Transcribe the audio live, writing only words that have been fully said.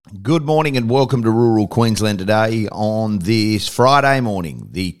Good morning and welcome to Rural Queensland Today on this Friday morning,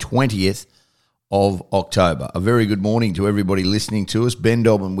 the 20th of October. A very good morning to everybody listening to us. Ben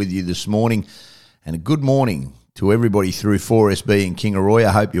Dobbin with you this morning, and a good morning to everybody through 4SB in Kingaroy.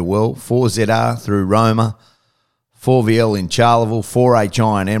 I hope you're well. 4ZR through Roma, 4VL in Charleville,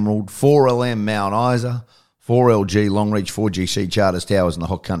 4HI in Emerald, 4LM Mount Isa, 4LG Longreach, 4GC Charters Towers and the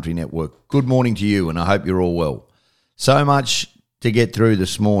Hot Country Network. Good morning to you, and I hope you're all well. So much to get through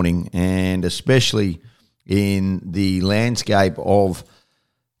this morning, and especially in the landscape of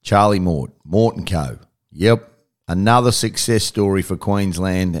Charlie Mort & Co. Yep, another success story for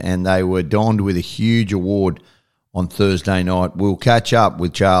Queensland, and they were donned with a huge award on Thursday night. We'll catch up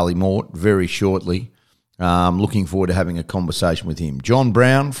with Charlie Mort very shortly. Looking forward to having a conversation with him. John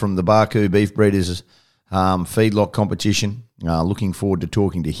Brown from the Barcoo Beef Breeders feedlot competition. Looking forward to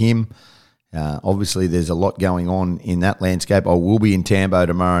talking to him. Obviously, there's a lot going on in that landscape. I will be in Tambo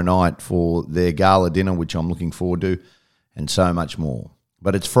tomorrow night for their gala dinner, which I'm looking forward to, and so much more.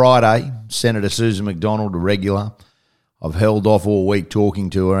 But it's Friday. Senator Susan McDonald, a regular. I've held off all week talking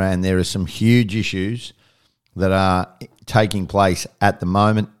to her, and there are some huge issues that are taking place at the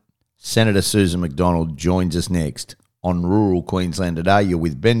moment. Senator Susan McDonald joins us next on Rural Queensland Today. You're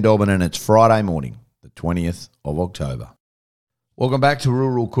with Ben Dobbin, and it's Friday morning, the 20th of October. Welcome back to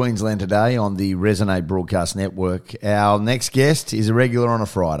Rural Queensland Today on the Resonate Broadcast Network. Our next guest is a regular on a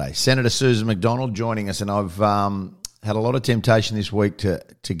Friday. Senator Susan McDonald joining us, and I've had a lot of temptation this week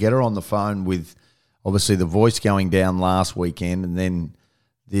to get her on the phone with obviously the Voice going down last weekend, and then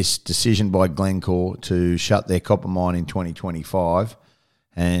this decision by Glencore to shut their copper mine in 2025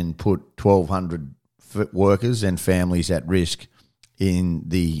 and put 1,200 workers and families at risk in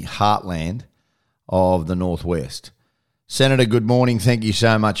the heartland of the Northwest. Senator, good morning. Thank you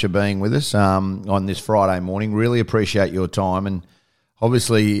so much for being with us on this Friday morning. Really appreciate your time, and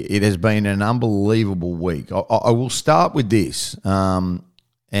obviously it has been an unbelievable week. I will start with this, and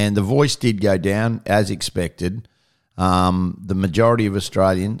the Voice did go down as expected. The majority of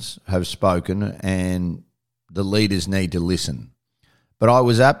Australians have spoken, and the leaders need to listen. But I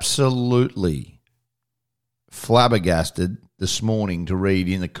was absolutely flabbergasted this morning to read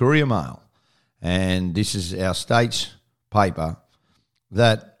in the Courier Mail, and this is our state's paper,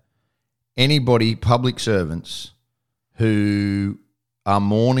 that anybody, public servants, who are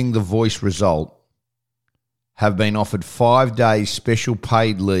mourning the Voice result have been offered 5 days special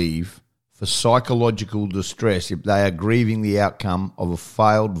paid leave for psychological distress if they are grieving the outcome of a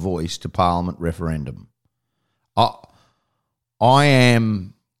failed Voice to Parliament referendum. I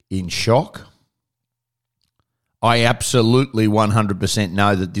am in shock. I absolutely 100%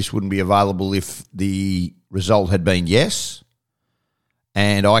 know that this wouldn't be available if the result had been yes,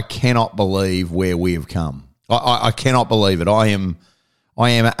 and I cannot believe where we have come. I cannot believe it. I am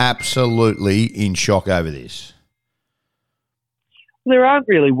absolutely in shock over this. There aren't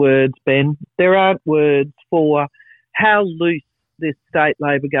really words, Ben. There aren't words for how loose this state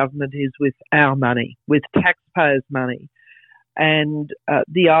Labor government is with our money, with taxpayers' money, and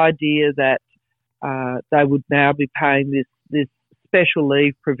the idea that they would now be paying this special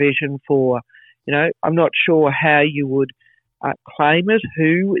leave provision for, I'm not sure how you would claim it,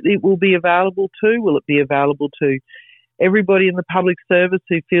 who it will be available to. Will it be available to everybody in the public service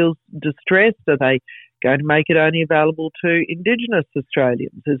who feels distressed? Are they going to make it only available to Indigenous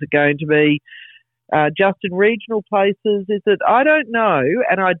Australians? Is it going to be just in regional places? Is it? I don't know,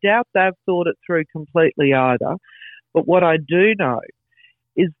 and I doubt they've thought it through completely either. But what I do know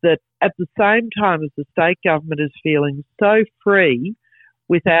is that at the same time as the state government is feeling so free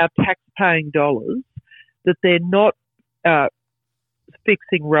with our tax-paying dollars that they're not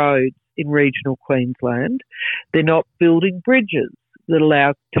fixing roads in regional Queensland, they're not building bridges that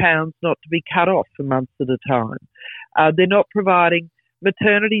allow towns not to be cut off for months at a time. They're not providing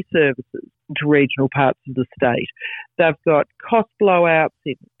maternity services to regional parts of the state. They've got cost blowouts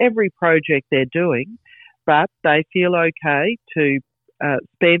in every project they're doing, but they feel okay to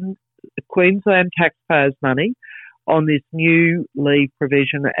spend Queensland taxpayers' money on this new leave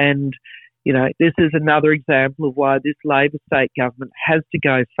provision. And, this is another example of why this Labor state government has to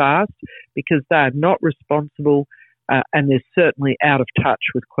go fast, because they are not responsible and they're certainly out of touch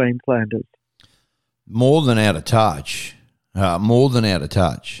with Queenslanders. More than out of touch.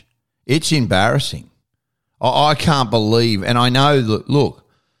 It's embarrassing. I can't believe, and I know that, look,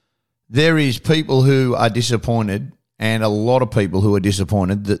 there is people who are disappointed and a lot of people who are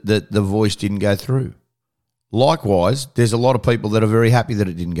disappointed that the Voice didn't go through. Likewise, there's a lot of people that are very happy that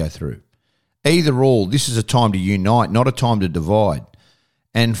it didn't go through. Either or, this is a time to unite, not a time to divide.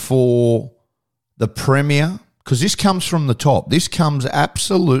 And for the Premier because this comes from the top. This comes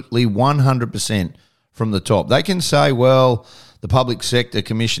absolutely 100% from the top. They can say, well, the Public Sector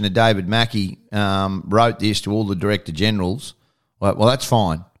Commissioner David Mackey wrote this to all the Director Generals. Well, that's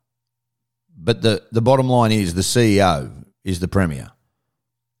fine. But the bottom line is the CEO is the Premier,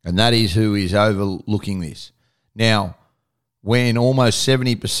 and that is who is overlooking this. Now, when almost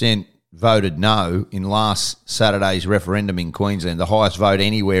 70% voted no in last Saturday's referendum in Queensland, the highest vote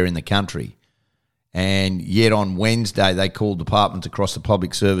anywhere in the country, and yet on Wednesday they called departments across the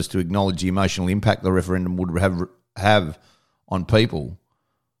public service to acknowledge the emotional impact the referendum would have on people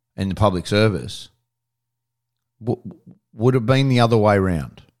and the public service, would have been the other way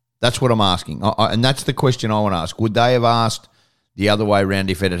around? That's what I'm asking. And that's the question I want to ask. Would they have asked the other way around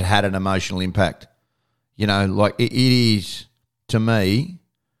if it had had an emotional impact? You know, like it is to me,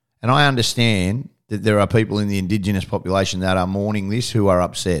 and I understand that there are people in the Indigenous population that are mourning this who are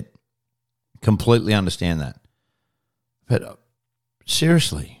upset. Completely understand that. But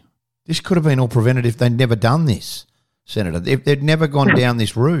seriously, this could have been all prevented if they'd never done this, Senator. If they'd never gone down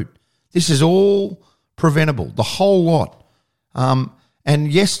this route. This is all preventable, the whole lot.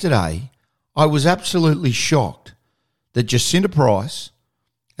 And yesterday, I was absolutely shocked that Jacinta Price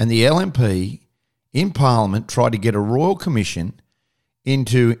and the LNP in Parliament tried to get a royal commission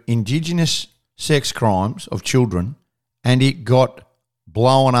into Indigenous sex crimes of children, and it got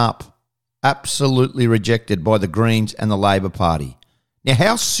blown up, absolutely rejected by the Greens and the Labor Party. Now,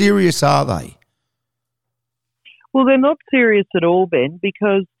 how serious are they? Well, they're not serious at all, Ben,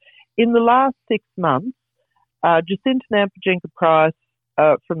 because in the last 6 months, Jacinta Nampijinka-Price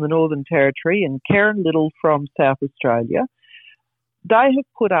from the Northern Territory and Karen Little from South Australia, they have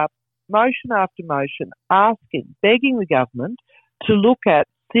put up motion after motion begging the government to look at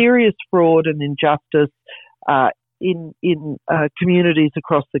serious fraud and injustice in communities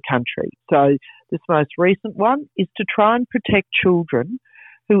across the country. So this most recent one is to try and protect children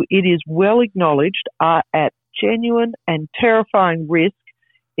who it is well acknowledged are at genuine and terrifying risk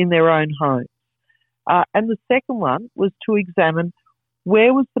in their own homes. And the second one was to examine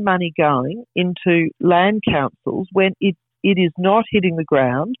where was the money going into land councils when it is not hitting the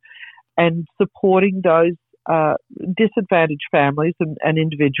ground and supporting those disadvantaged families and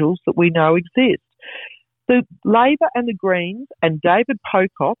individuals that we know exist. The Labor and the Greens and David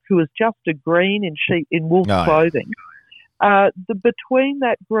Pocock, who is just a green in wolf clothing, between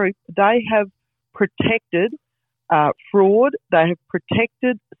that group, they have protected fraud, they have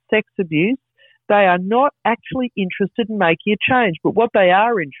protected sex abuse. They are not actually interested in making a change, but what they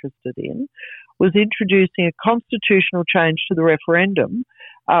are interested in was introducing a constitutional change to the referendum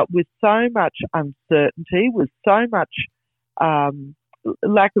with so much uncertainty, with so much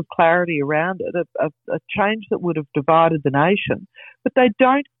lack of clarity around it, a change that would have divided the nation. But they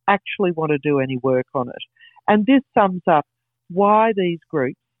don't actually want to do any work on it. And this sums up why these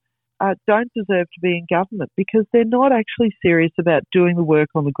groups don't deserve to be in government, because they're not actually serious about doing the work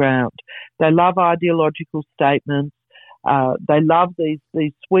on the ground. They love ideological statements. They love these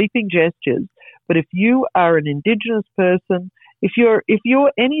sweeping gestures. But if you are an Indigenous person, if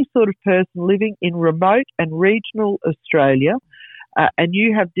you're any sort of person living in remote and regional Australia, and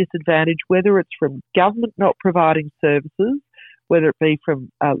you have disadvantage, whether it's from government not providing services, whether it be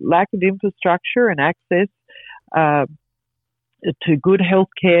from lack of infrastructure and access to good health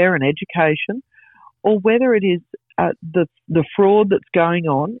care and education, or whether it is the fraud that's going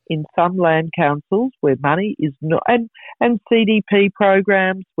on in some land councils where money is not, and CDP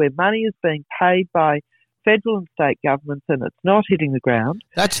programs where money is being paid by federal and state governments and it's not hitting the ground.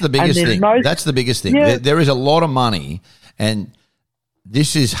 That's the biggest thing. That's the biggest thing. Yeah. There is a lot of money, and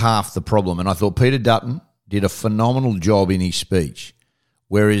this is half the problem. And I thought Peter Dutton did a phenomenal job in his speech,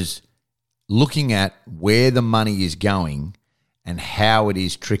 whereas looking at where the money is going and how it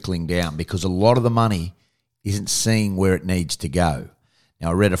is trickling down, because a lot of the money isn't seeing where it needs to go. Now,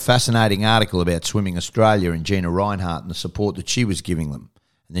 I read a fascinating article about Swimming Australia and Gina Reinhart and the support that she was giving them.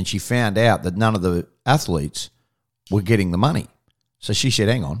 And then she found out that none of the athletes were getting the money. So she said,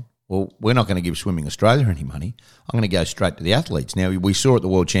 hang on, well, we're not going to give Swimming Australia any money. I'm going to go straight to the athletes. Now, we saw at the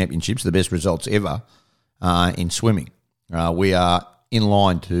World Championships the best results ever in swimming. We are in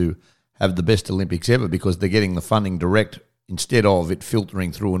line to have the best Olympics ever because they're getting the funding direct instead of it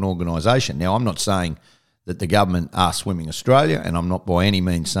filtering through an organisation. Now, I'm not saying that the government are Swimming Australia, and I'm not by any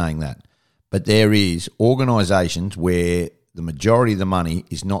means saying that. But there is organisations where the majority of the money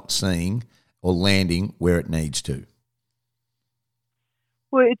is not seeing or landing where it needs to.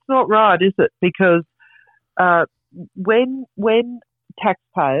 Well, it's not right, is it? Because when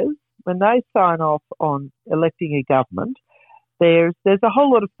taxpayers, when they sign off on electing a government, There's a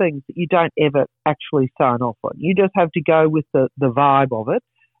whole lot of things that you don't ever actually sign off on. You just have to go with the vibe of it,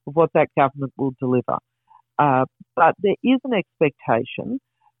 of what that government will deliver. But there is an expectation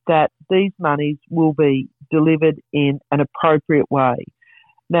that these monies will be delivered in an appropriate way.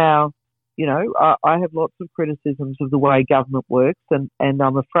 Now, you know, I have lots of criticisms of the way government works, and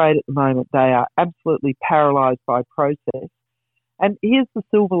I'm afraid at the moment they are absolutely paralysed by process. And here's the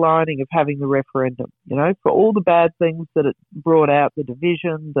silver lining of having the referendum, you know, for all the bad things that it brought out, the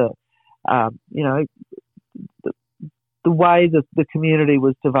division, the way that the community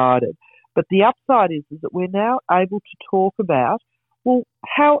was divided. But the upside is that we're now able to talk about, well,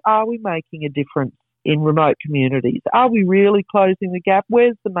 how are we making a difference in remote communities? Are we really closing the gap?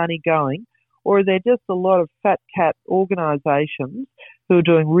 Where's the money going? Or are there just a lot of fat cat organisations who are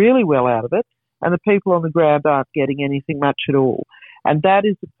doing really well out of it, and the people on the ground aren't getting anything much at all? And that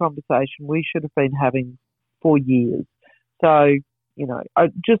is the conversation we should have been having for years. So, you know,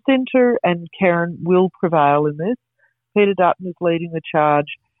 Jacinta and Karen will prevail in this. Peter Dutton is leading the charge.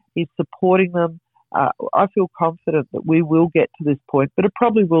 He's supporting them. I feel confident that we will get to this point, but it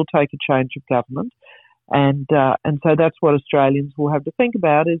probably will take a change of government. And so that's what Australians will have to think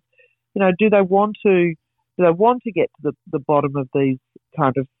about is, you know, do they want to get to the bottom of these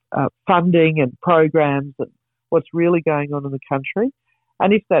kind of funding and programs and what's really going on in the country?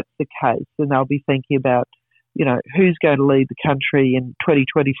 And if that's the case, then they'll be thinking about, you know, who's going to lead the country in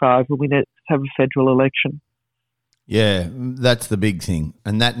 2025 when we next have a federal election. Yeah, that's the big thing,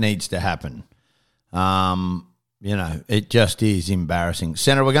 and that needs to happen. You know, it just is embarrassing.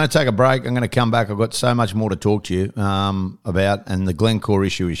 Senator, we're going to take a break. I'm going to come back. I've got so much more to talk to you about, and the Glencore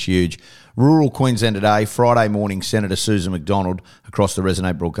issue is huge. Rural Queensland Today, Friday morning, Senator Susan McDonald across the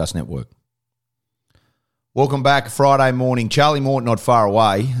Resonate Broadcast Network. Welcome back, Friday morning. Charlie Morton not far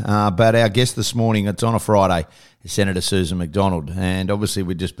away, but our guest this morning, it's on a Friday, is Senator Susan McDonald. And obviously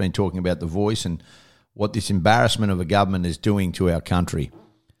we've just been talking about The Voice and what this embarrassment of a government is doing to our country.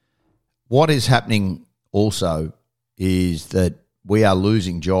 What is happening also is that we are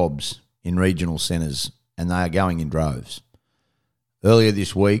losing jobs in regional centres, and they are going in droves. Earlier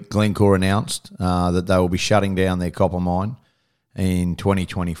this week, Glencore announced that they will be shutting down their copper mine in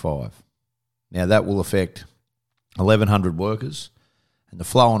 2025. Now, that will affect 1,100 workers, and the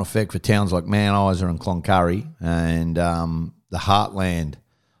flow-on effect for towns like Mount Isa and Cloncurry and the heartland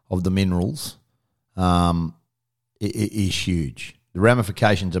of the minerals is huge. The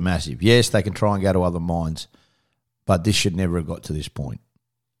ramifications are massive. Yes, they can try and go to other mines, but this should never have got to this point.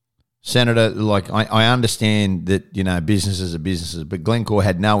 Senator, like I understand that, you know, businesses are businesses, but Glencore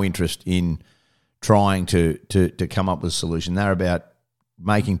had no interest in trying to come up with a solution. They're about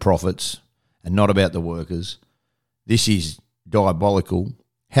making profits and not about the workers. This is diabolical.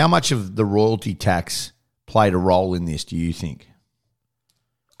 How much of the royalty tax played a role in this, do you think?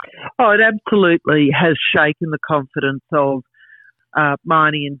 Oh, it absolutely has shaken the confidence of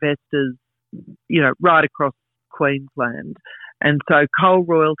mining investors, you know, right across Queensland. And so coal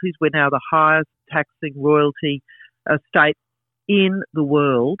royalties, we're now the highest taxing royalty state in the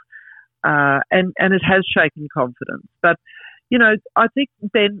world, and it has shaken confidence. But, you know, I think,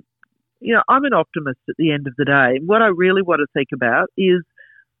 Ben, you know, I'm an optimist at the end of the day. What I really want to think about is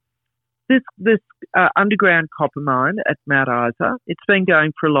this underground copper mine at Mount Isa. It's been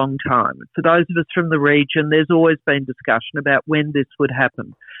going for a long time. For those of us from the region, there's always been discussion about when this would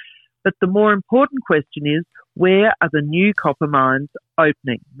happen. But the more important question is, where are the new copper mines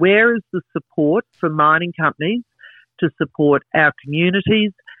opening? Where is the support for mining companies to support our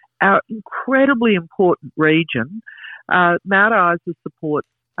communities, our incredibly important region? Mount Isa supports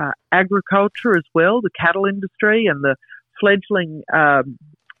agriculture as well, the cattle industry and the fledgling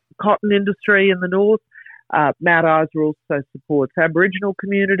cotton industry in the north. Mount Isa also supports Aboriginal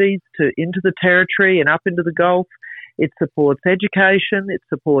communities into the territory and up into the Gulf. It supports education. It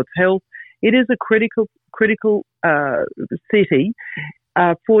supports health. It is a critical city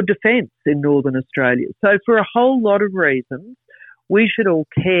for defence in Northern Australia. So for a whole lot of reasons, we should all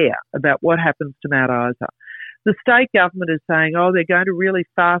care about what happens to Mount Isa. The state government is saying, oh, they're going to really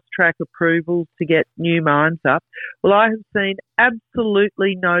fast-track approvals to get new mines up. Well, I have seen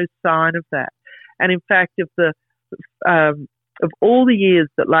absolutely no sign of that. And in fact, of all the years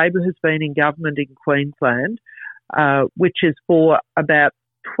that Labor has been in government in Queensland, which is for about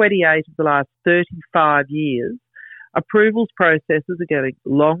 28 of the last 35 years, approvals processes are getting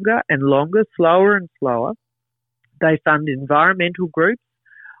longer and longer, slower and slower. They fund environmental groups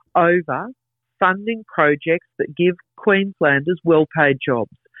over funding projects that give Queenslanders well-paid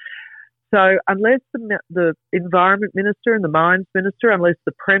jobs. So unless the Environment Minister and the Mines Minister, unless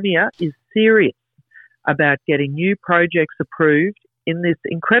the Premier is serious about getting new projects approved in this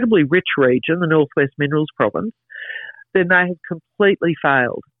incredibly rich region, the Northwest Minerals Province, then they have completely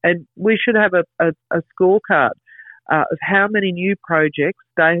failed. And we should have a scorecard of how many new projects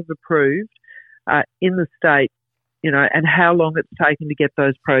they have approved in the state, and how long it's taken to get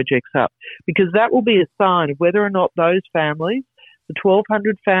those projects up. Because that will be a sign of whether or not those families, the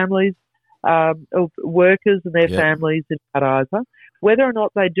 1,200 families of workers and their families in Mount Isa, whether or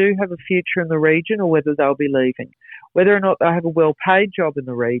not they do have a future in the region or whether they'll be leaving, whether or not they have a well-paid job in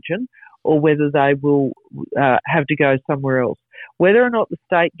the region or whether they will have to go somewhere else, whether or not the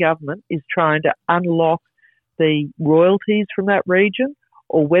state government is trying to unlock the royalties from that region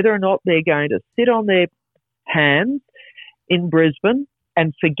or whether or not they're going to sit on their hands in Brisbane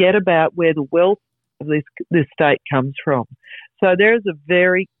and forget about where the wealth of this state comes from. So there is a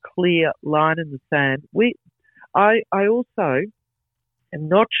very clear line in the sand. I also am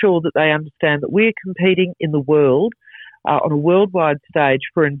not sure that they understand that we're competing in the world on a worldwide stage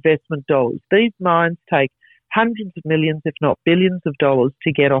for investment dollars. These mines take hundreds of millions, if not billions of dollars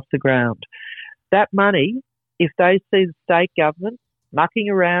to get off the ground. That money, if they see the state government mucking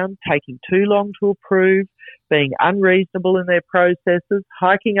around, taking too long to approve, being unreasonable in their processes,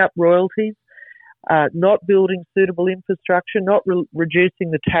 hiking up royalties, not building suitable infrastructure, not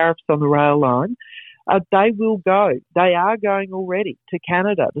reducing the tariffs on the rail line, they will go. They are going already to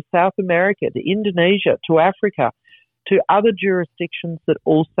Canada, to South America, to Indonesia, to Africa, to other jurisdictions that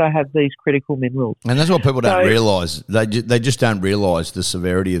also have these critical minerals. And that's what people don't realise. They just don't realise the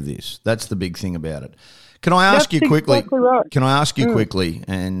severity of this. That's the big thing about it. Can I ask you quickly? Exactly right. Can I ask you quickly?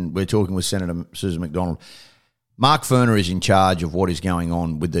 And we're talking with Senator Susan McDonald. Mark Ferner is in charge of what is going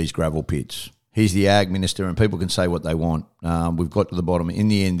on with these gravel pits. He's the ag minister, and people can say what they want. We've got to the bottom. In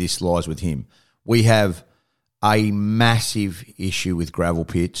the end, this lies with him. We have a massive issue with gravel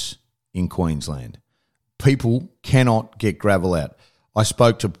pits in Queensland. People cannot get gravel out. I've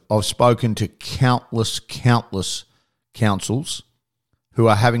spoken to countless councils who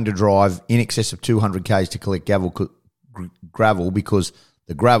are having to drive in excess of 200 k's to collect gravel because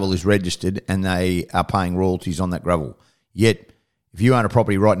the gravel is registered and they are paying royalties on that gravel. Yet, if you own a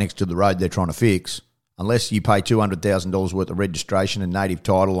property right next to the road they're trying to fix, unless you pay $200,000 worth of registration and native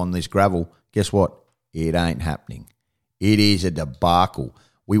title on this gravel, guess what? It ain't happening. It is a debacle.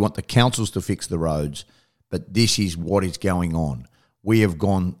 We want the councils to fix the roads, but this is what is going on. We have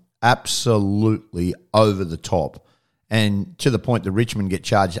gone absolutely over the top, and to the point that Richmond get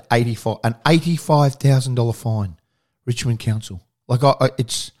charged an $85,000 fine. Richmond Council,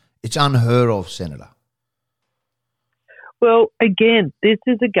 it's unheard of, Senator. Well, again, this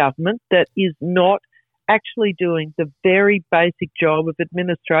is a government that is not actually doing the very basic job of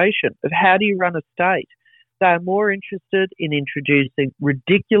administration, of how do you run a state. They are more interested in introducing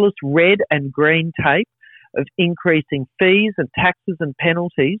ridiculous red and green tape, of increasing fees and taxes and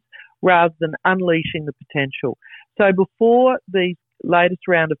penalties, rather than unleashing the potential. So before the latest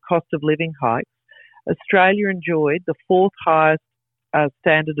round of cost of living hikes, Australia enjoyed the fourth highest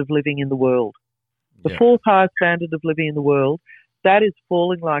standard of living in the world. The fourth highest standard of living in the world, that is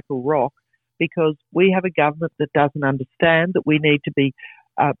falling like a rock because we have a government that doesn't understand that we need to be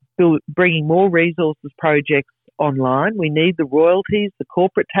bringing more resources projects online. We need the royalties, the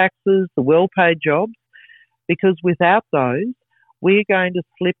corporate taxes, the well-paid jobs, because without those, we're going to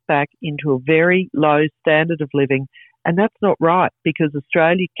slip back into a very low standard of living. And that's not right because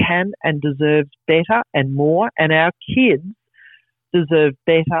Australia can and deserves better and more, and our kids deserve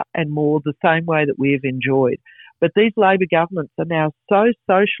better and more the same way that we have enjoyed. But these Labor governments are now so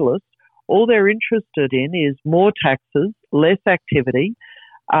socialist, all they're interested in is more taxes, less activity,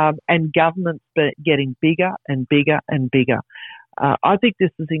 and governments getting bigger and bigger and bigger. I think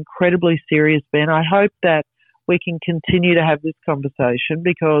this is incredibly serious, Ben. I hope that we can continue to have this conversation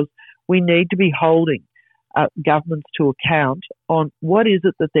because we need to be holding governments to account on what is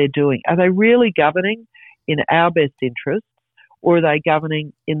it that they're doing. Are they really governing in our best interests, or are they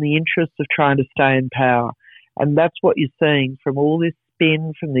governing in the interests of trying to stay in power? And that's what you're seeing from all this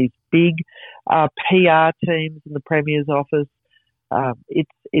spin, from these big PR teams in the Premier's office.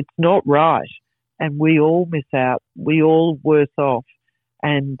 It's not right, and we all miss out. We all worse off,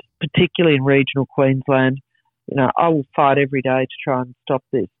 and particularly in regional Queensland, I will fight every day to try and stop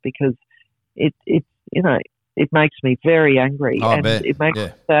this because it makes me very angry, it makes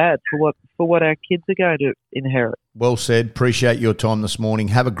me sad for what our kids are going to inherit. Well said. Appreciate your time this morning.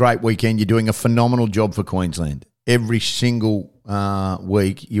 Have a great weekend. You're doing a phenomenal job for Queensland. Every single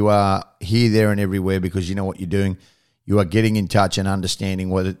week you are here, there and everywhere because you know what you're doing. you are getting in touch and understanding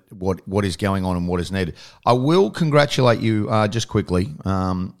what is going on and what is needed. I will congratulate you just quickly,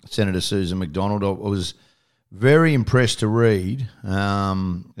 Senator Susan McDonald. I was very impressed to read,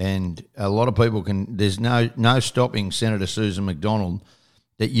 and a lot of people can. There's no stopping Senator Susan McDonald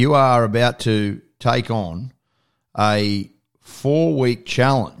that you are about to take on a 4-week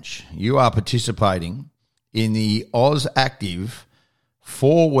challenge. You are participating in the Oz Active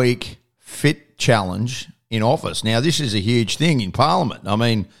 4-week fit challenge in office. Now, this is a huge thing in Parliament. I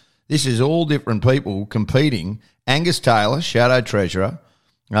mean, this is all different people competing. Angus Taylor, Shadow Treasurer,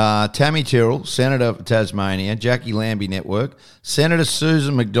 Tammy Tyrrell, Senator for Tasmania, Jackie Lambie Network, Senator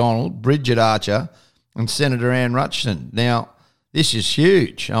Susan McDonald, Bridget Archer, and Senator Ann Rutchison. Now, this is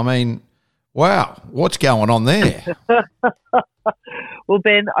huge. I mean, wow, what's going on there? Well,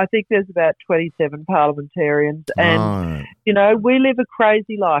 Ben, I think there's about 27 parliamentarians and, we live a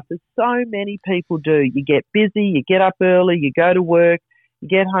crazy life, as so many people do. You get busy, you get up early, you go to work, you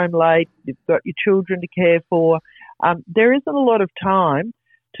get home late, you've got your children to care for. There isn't a lot of time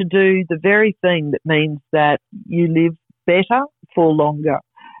to do the very thing that means that you live better for longer.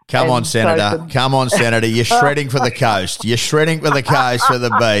 Come on, Senator. Come on, Senator. You're shredding for the coast. You're shredding for the coast, for the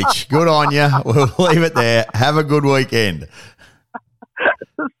beach. Good on you. We'll leave it there. Have a good weekend.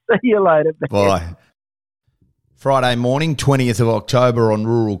 See you later, Ben. Bye. Friday morning, 20th of October on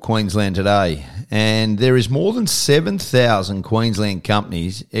Rural Queensland Today. And there is more than 7,000 Queensland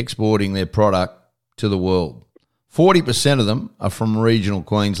companies exporting their product to the world. 40% of them are from regional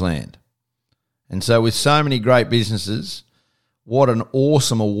Queensland. And so with so many great businesses, what an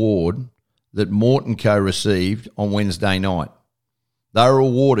awesome award that Morton Co. received on Wednesday night. They were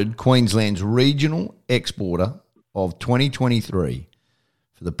awarded Queensland's Regional Exporter of 2023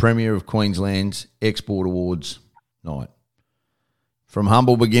 for the Premier of Queensland's Export Awards night. From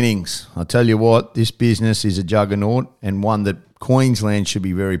humble beginnings, I tell you what, this business is a juggernaut and one that Queensland should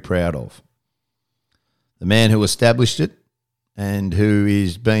be very proud of. The man who established it and who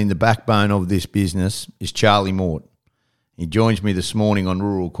is been the backbone of this business is Charlie Mort. He joins me this morning on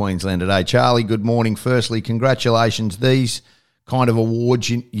Rural Queensland Today. Charlie, good morning. Firstly, congratulations. These kind of awards,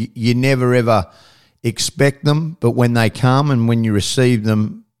 you never ever expect them, but when they come and when you receive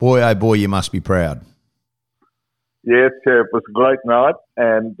them, boy, oh boy, you must be proud. Yes, Chair, it was a great night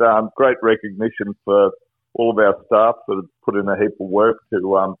and great recognition for all of our staff that have put in a heap of work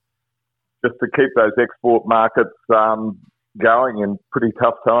to just to keep those export markets going in pretty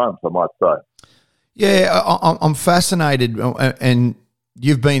tough times, I might say. Yeah, I'm fascinated, and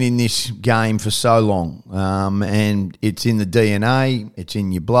you've been in this game for so long, and it's in the DNA, it's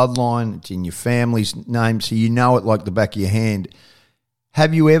in your bloodline, it's in your family's name, so you know it like the back of your hand.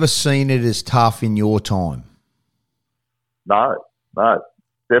 Have you ever seen it as tough in your time? No,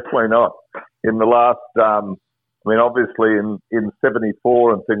 definitely not. In the last, obviously in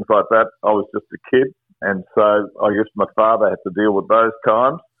 74 and things like that, I was just a kid, and so I guess my father had to deal with those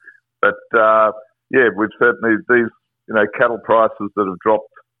times. But, we've certainly, these, cattle prices that have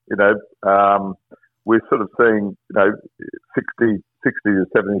dropped, we're sort of seeing, 60 to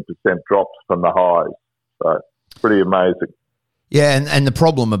 70% drops from the highs. So it's pretty amazing. Yeah, and the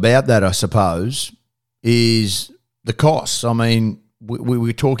problem about that, I suppose, is the costs. I mean, we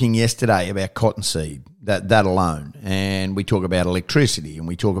were talking yesterday about cottonseed, that alone, and we talk about electricity, and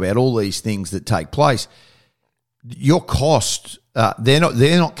we talk about all these things that take place. Your costs, they're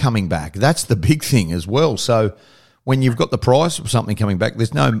not coming back. That's the big thing as well. So when you've got the price of something coming back,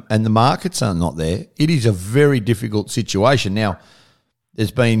 and the markets are not there, it is a very difficult situation. Now,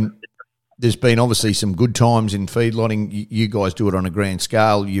 there's been obviously some good times in feedlotting. You guys do it on a grand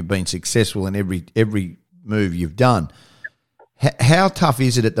scale. You've been successful in every move you've done. How tough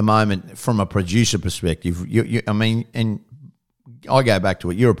is it at the moment from a producer perspective? And I go back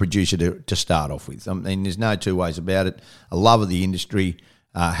to it. You're a producer to start off with. I mean, there's no two ways about it. A love of the industry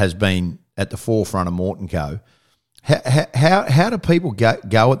has been at the forefront of Morton Co. How do people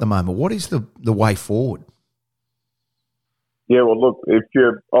go at the moment? What is the way forward? Yeah, well, look, if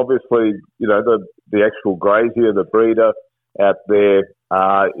you're obviously, the actual grazier, the breeder out there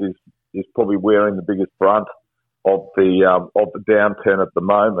is probably wearing the biggest brunt of the downturn at the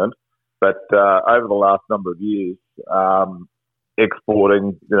moment. But over the last number of years,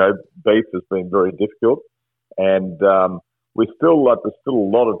 exporting, beef has been very difficult, and there's still a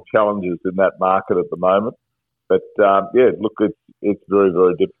lot of challenges in that market at the moment. But it's very,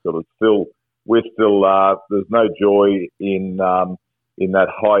 very difficult. There's no joy in that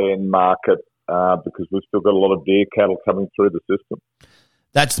high end market because we've still got a lot of deer cattle coming through the system.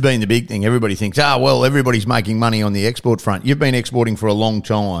 That's been the big thing. Everybody thinks, everybody's making money on the export front. You've been exporting for a long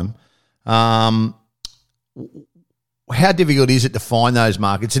time. how difficult is it to find those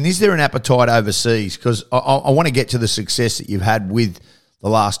markets? And is there an appetite overseas? Because I want to get to the success that you've had with the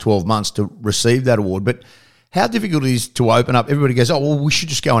last 12 months to receive that award. But how difficult it is to open up? Everybody goes, oh, well, we should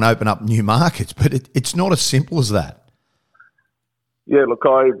just go and open up new markets. But it's not as simple as that. Yeah, look,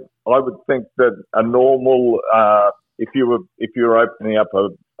 I would think that a normal, if you were opening up a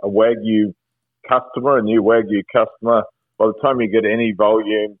Wagyu customer, a new Wagyu customer, by the time you get any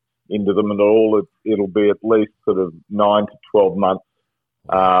volume into them at all, it'll be at least sort of 9 to 12 months.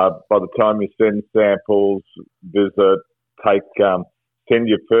 By the time you send samples, visit, send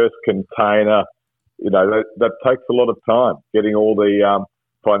your first container, that takes a lot of time, getting all the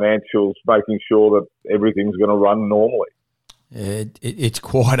financials, making sure that everything's going to run normally. It's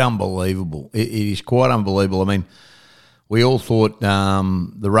quite unbelievable. It is quite unbelievable. I mean, we all thought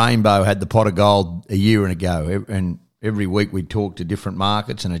the Rainbow had the pot of gold a year ago, and every week we'd talk to different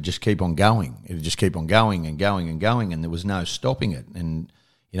markets and it'd just keep on going. It'd just keep on going and going and going, and there was no stopping it. And,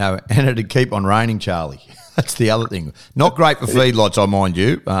 and it'd keep on raining, Charlie. That's the other thing. Not great for feedlots, I mind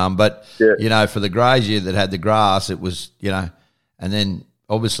you, but, for the grazier that had the grass, it was, and then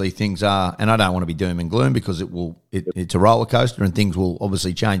obviously things are, and I don't want to be doom and gloom because it's a roller coaster and things will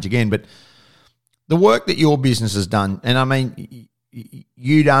obviously change again, but the work that your business has done, and I mean,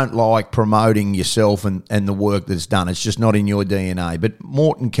 you don't like promoting yourself and the work that's done. It's just not in your DNA. But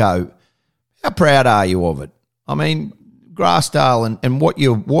Morton Co., how proud are you of it? I mean, Grassdale and what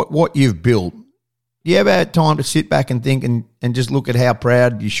you've built. Do you ever had time to sit back and think and just look at how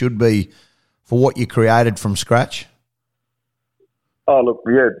proud you should be for what you created from scratch? Oh, look,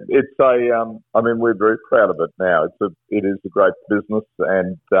 yeah, it's we're very proud of it now. It is a great business,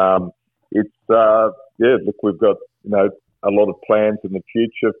 and look, we've got, a lot of plans in the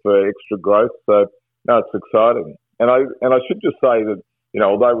future for extra growth. So, no, it's exciting. And I should just say that,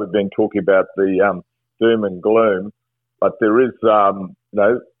 although we've been talking about the doom and gloom, but there is,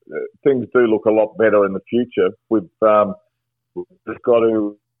 things do look a lot better in the future. We've just got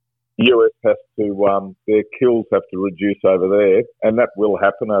to, the US has to, their kills have to reduce over there, and that will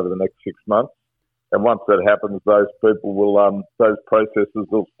happen over the next 6 months. And once that happens, those people will, those processors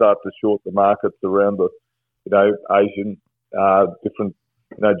will start to short the markets around the, Asian, different,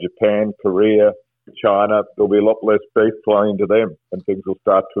 Japan, Korea, China. There'll be a lot less beef flowing to them, and things will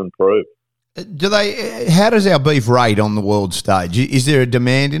start to improve. How does our beef rate on the world stage? Is there a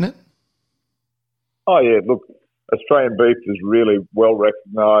demand in it? Oh, yeah. Look, Australian beef is really well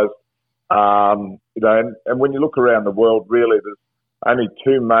recognised. And when you look around the world, really, there's only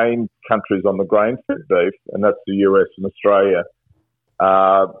two main countries on the grain-fed beef, and that's the US and Australia.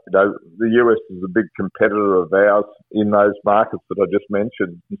 The US is a big competitor of ours in those markets that I just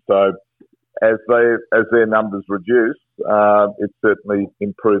mentioned. And so as their numbers reduce, it certainly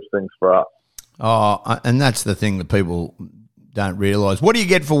improves things for us. Oh, and that's the thing that people don't realise. What do you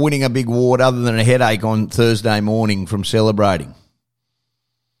get for winning a big award other than a headache on Thursday morning from celebrating?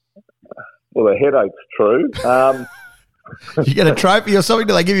 Well, the headache's true. You get a trophy or something?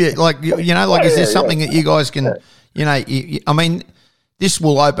 Do they give you, is there something that you guys can, this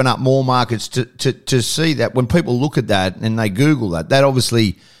will open up more markets to see that when people look at that and they Google that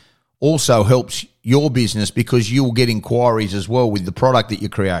obviously also helps your business because you'll get inquiries as well with the product that you're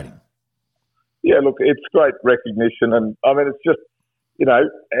creating. Yeah, look, it's great recognition. And, it's just,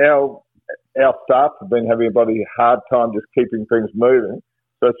 our staff have been having a bloody hard time just keeping things moving.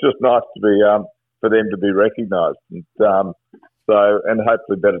 So it's just nice to be for them to be recognised. And, and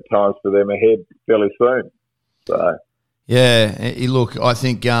hopefully better times for them ahead fairly soon. So. Yeah, look, I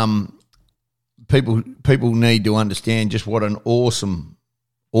think people need to understand just what an awesome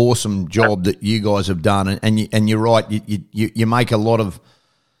job that you guys have done, and you're right. You make a lot of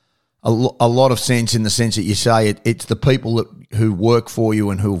sense in the sense that you say it's the people who work for you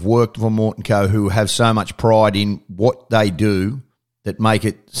and who have worked for Morton Co. who have so much pride in what they do that make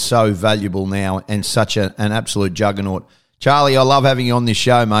it so valuable now and such an absolute juggernaut. Charlie, I love having you on this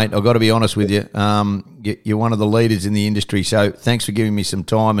show, mate. I've got to be honest with you. You're one of the leaders in the industry, so thanks for giving me some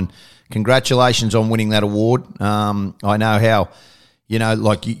time, and congratulations on winning that award. I know how,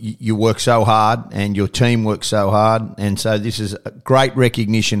 you work so hard and your team works so hard, and so this is a great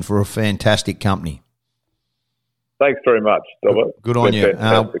recognition for a fantastic company. Thanks very much, Dobber. Good on you.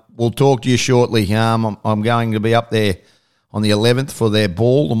 We'll talk to you shortly. I'm going to be up there on the 11th for their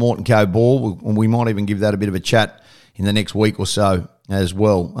ball, the Morton Co. ball, and we might even give that a bit of a chat in the next week or so as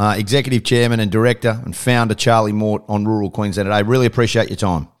well. Executive Chairman and Director and Founder Charlie Mort on Rural Queensland Today. Really appreciate your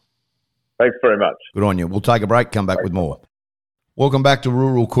time. Thanks very much. Good on you. We'll take a break, come back with more. Welcome back to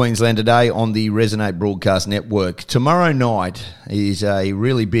Rural Queensland Today on the Resonate Broadcast Network. Tomorrow night is a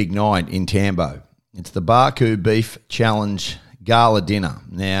really big night in Tambo. It's the Baku Beef Challenge Gala Dinner.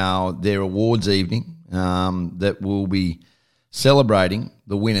 Now, their awards evening that will be celebrating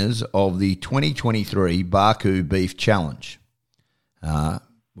the winners of the 2023 Baku Beef Challenge.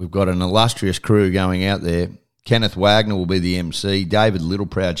 We've got an illustrious crew going out there. Kenneth Wagner will be the MC, David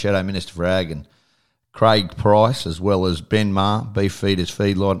Littleproud, Shadow Minister for Ag, and Craig Price, as well as Ben Maher, Beef Feeders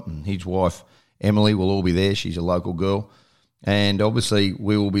Feedlot, and his wife Emily will all be there. She's a local girl. And obviously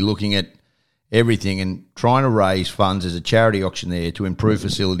we will be looking at everything and trying to raise funds as a charity auction there to improve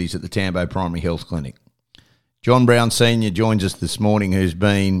facilities at the Tambo Primary Health Clinic. John Brown Sr. joins us this morning, he's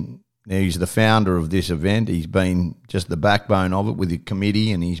the founder of this event. He's been just the backbone of it with the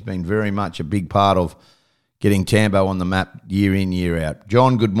committee, and he's been very much a big part of getting Tambo on the map year in, year out.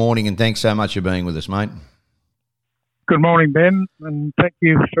 John, good morning, and thanks so much for being with us, mate. Good morning, Ben, and thank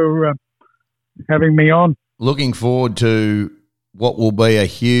you for having me on. Looking forward to what will be a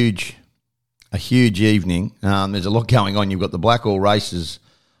huge evening. There's a lot going on. You've got the Blackall races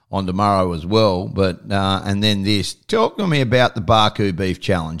on tomorrow as well, but and then this. Talk to me about the Baku Beef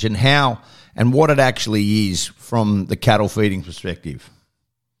Challenge and how and what it actually is from the cattle feeding perspective.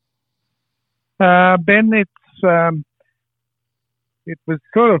 Ben, it was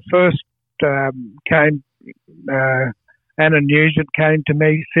sort of first came. Anna Nugent came to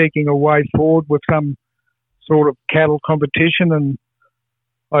me seeking a way forward with some sort of cattle competition, and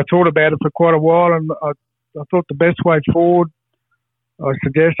I thought about it for quite a while, and I thought the best way forward I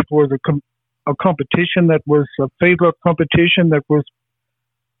suggested was a competition that was a feedlot competition that was,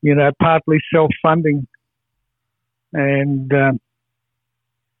 partly self-funding, and to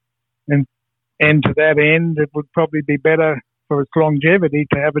that end, it would probably be better for its longevity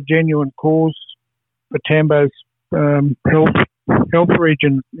to have a genuine cause for Tambo's health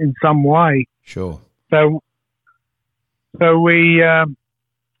region in some way. Sure. So we,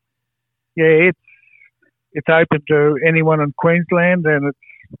 it's open to anyone in Queensland, and it's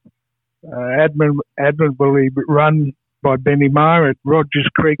admirably run by Benny Maher at Rogers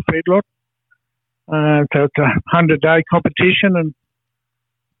Creek Feedlot. So it's a 100-day competition,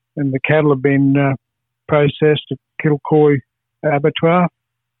 and the cattle have been processed at Kilcoy Abattoir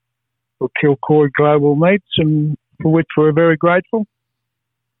or Kilcoy Global Meats, and for which we're very grateful.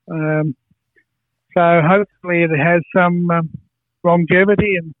 So hopefully it has some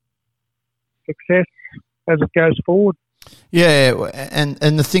longevity and success as it goes forward. Yeah,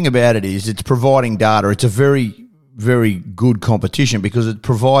 and the thing about it is it's providing data. It's a very, very good competition because it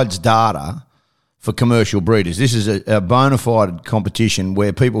provides data for commercial breeders. This is a bona fide competition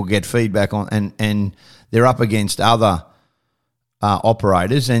where people get feedback on and they're up against other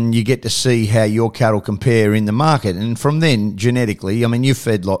operators, and you get to see how your cattle compare in the market. And from then, genetically, I mean, you've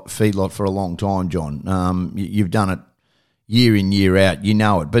feedlot for a long time, John. You've done it year in, year out. You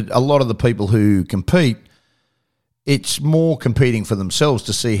know it. But a lot of the people who compete, it's more competing for themselves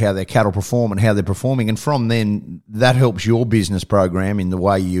to see how their cattle perform and how they're performing. And from then, that helps your business program in the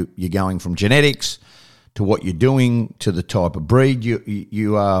way you're going from genetics to what you're doing to the type of breed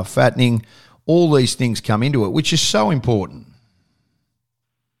you are fattening. All these things come into it, which is so important.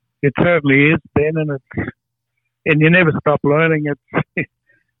 It certainly is, Ben, and you never stop learning. It's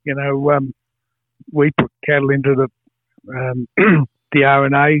we put cattle into the the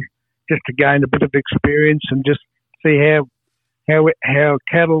RNA just to gain a bit of experience and just see how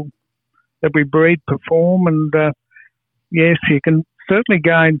cattle that we breed perform. And yes, you can certainly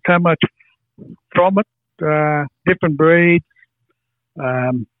gain so much from it. Different breeds.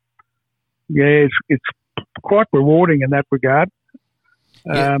 It's quite rewarding in that regard.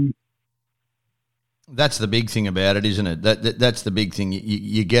 Yeah. That's the big thing about it, isn't it? That's the big thing.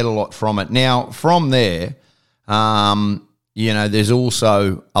 You get a lot from it. Now, from there, there's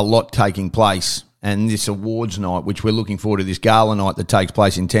also a lot taking place, and this awards night, which we're looking forward to, this gala night that takes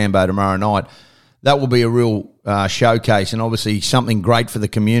place in Tambo tomorrow night, that will be a real showcase and obviously something great for the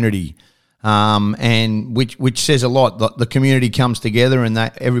community, and which says a lot. The community comes together and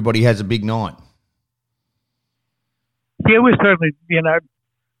that everybody has a big night. Yeah, we certainly,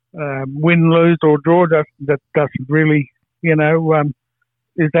 win, lose or draw, that doesn't really, is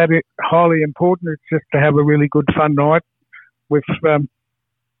that highly important. It's just to have a really good fun night with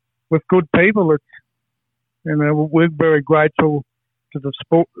good people. It's, we're very grateful to the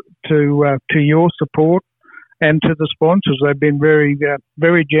sport, to your support and to the sponsors. They've been very,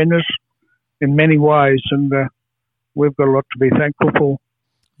 very generous in many ways, and we've got a lot to be thankful for.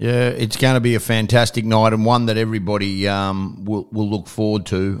 Yeah, it's going to be a fantastic night and one that everybody will look forward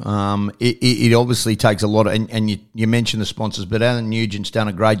to. It obviously takes a lot of, and you mentioned the sponsors, but Anna Nugent's done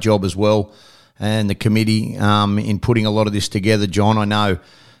a great job as well, and the committee in putting a lot of this together. John, I know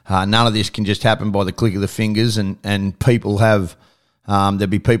none of this can just happen by the click of the fingers, and people have there'll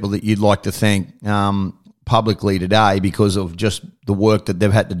be people that you'd like to thank publicly today because of just the work that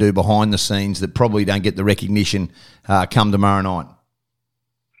they've had to do behind the scenes that probably don't get the recognition come tomorrow night.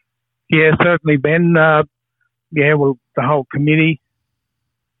 Yeah, certainly, Ben. Well, the whole committee,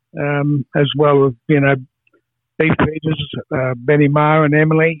 as well as, beef feeders, Benny Maher and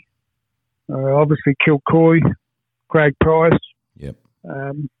Emily, obviously Kilcoy, Craig Price, yep,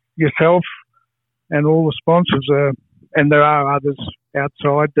 yourself, and all the sponsors. And there are others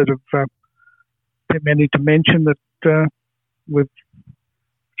outside that have too many to mention that we've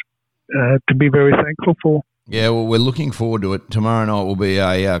to be very thankful for. Yeah, well, we're looking forward to it. Tomorrow night will be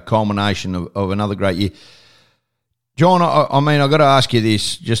a culmination of another great year. John, I mean, I've got to ask you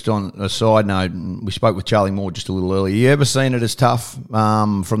this just on a side note. We spoke with Charlie Moore just a little earlier. You ever seen it as tough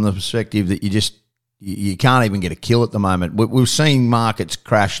from the perspective that you can't even get a kill at the moment? We've seen markets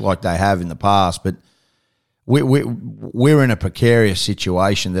crash like they have in the past, but we're in a precarious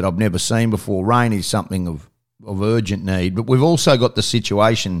situation that I've never seen before. Rain is something of urgent need, but we've also got the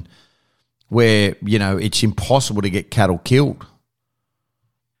situation where, it's impossible to get cattle killed.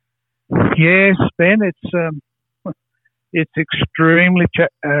 Yes, Ben, it's extremely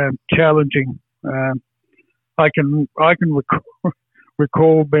challenging. I can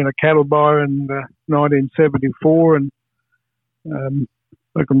recall being a cattle buyer in 1974, and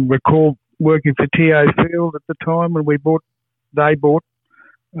I can recall working for T.A. Field at the time when they bought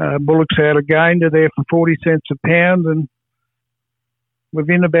bullocks out of Gayndah there for 40 cents a pound, and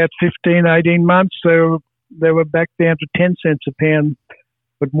within about 15, 18 months, they were back down to 10 cents a pound.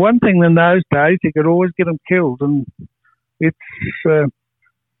 But one thing in those days, you could always get them killed, and it's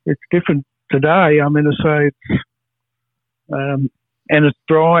different today. I mean, to say it's and it's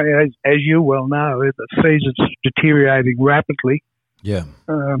dry, as you well know. The season's deteriorating rapidly. Yeah.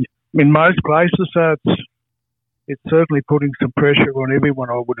 In most places, so it's certainly putting some pressure on everyone.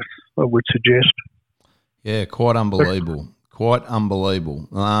 I would suggest. Yeah, quite unbelievable. Quite unbelievable.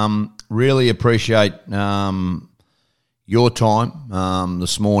 Really appreciate your time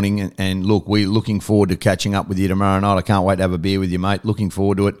this morning, and look, we're looking forward to catching up with you tomorrow night. I can't wait to have a beer with you, mate. Looking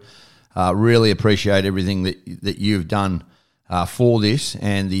forward to it. Really appreciate everything that you've done for this,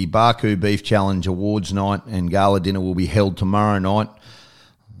 and the Baku Beef Challenge Awards night and gala dinner will be held tomorrow night.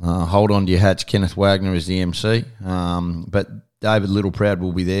 Hold on to your hats. Kenneth Wagner is the MC, but David Littleproud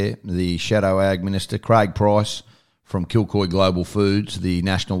will be there, the Shadow Ag Minister, Craig Price from Kilcoy Global Foods, the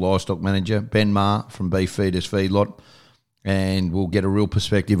National Livestock Manager, Ben Maher from Beef Feeders Feedlot, and we'll get a real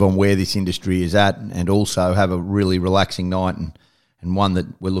perspective on where this industry is at, and also have a really relaxing night and one that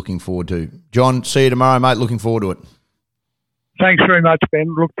we're looking forward to. John, see you tomorrow, mate. Looking forward to it. Thanks very much,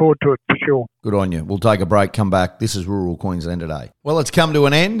 Ben. Look forward to it for sure. Good on you. We'll take a break, come back. This is Rural Queensland Today. Well, it's come to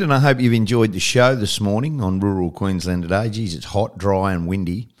an end, and I hope you've enjoyed the show this morning on Rural Queensland Today. Geez, it's hot, dry and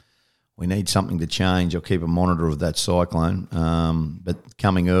windy. We need something to change. I'll keep a monitor of that cyclone. But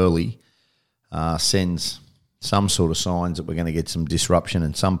coming early sends some sort of signs that we're going to get some disruption,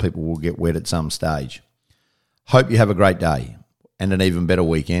 and some people will get wet at some stage. Hope you have a great day and an even better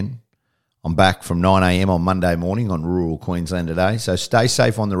weekend. I'm back from 9 a.m. on Monday morning on Rural Queensland Today. So stay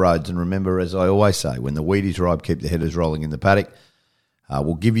safe on the roads, and remember, as I always say, when the wheat is ripe, keep the headers rolling in the paddock.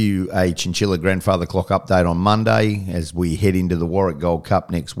 We'll give you a Chinchilla Grandfather Clock update on Monday as we head into the Warwick Gold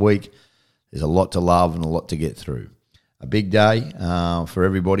Cup next week. There's a lot to love and a lot to get through. A big day for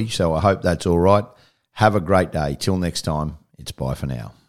everybody, so I hope that's all right. Have a great day. Till next time, it's bye for now.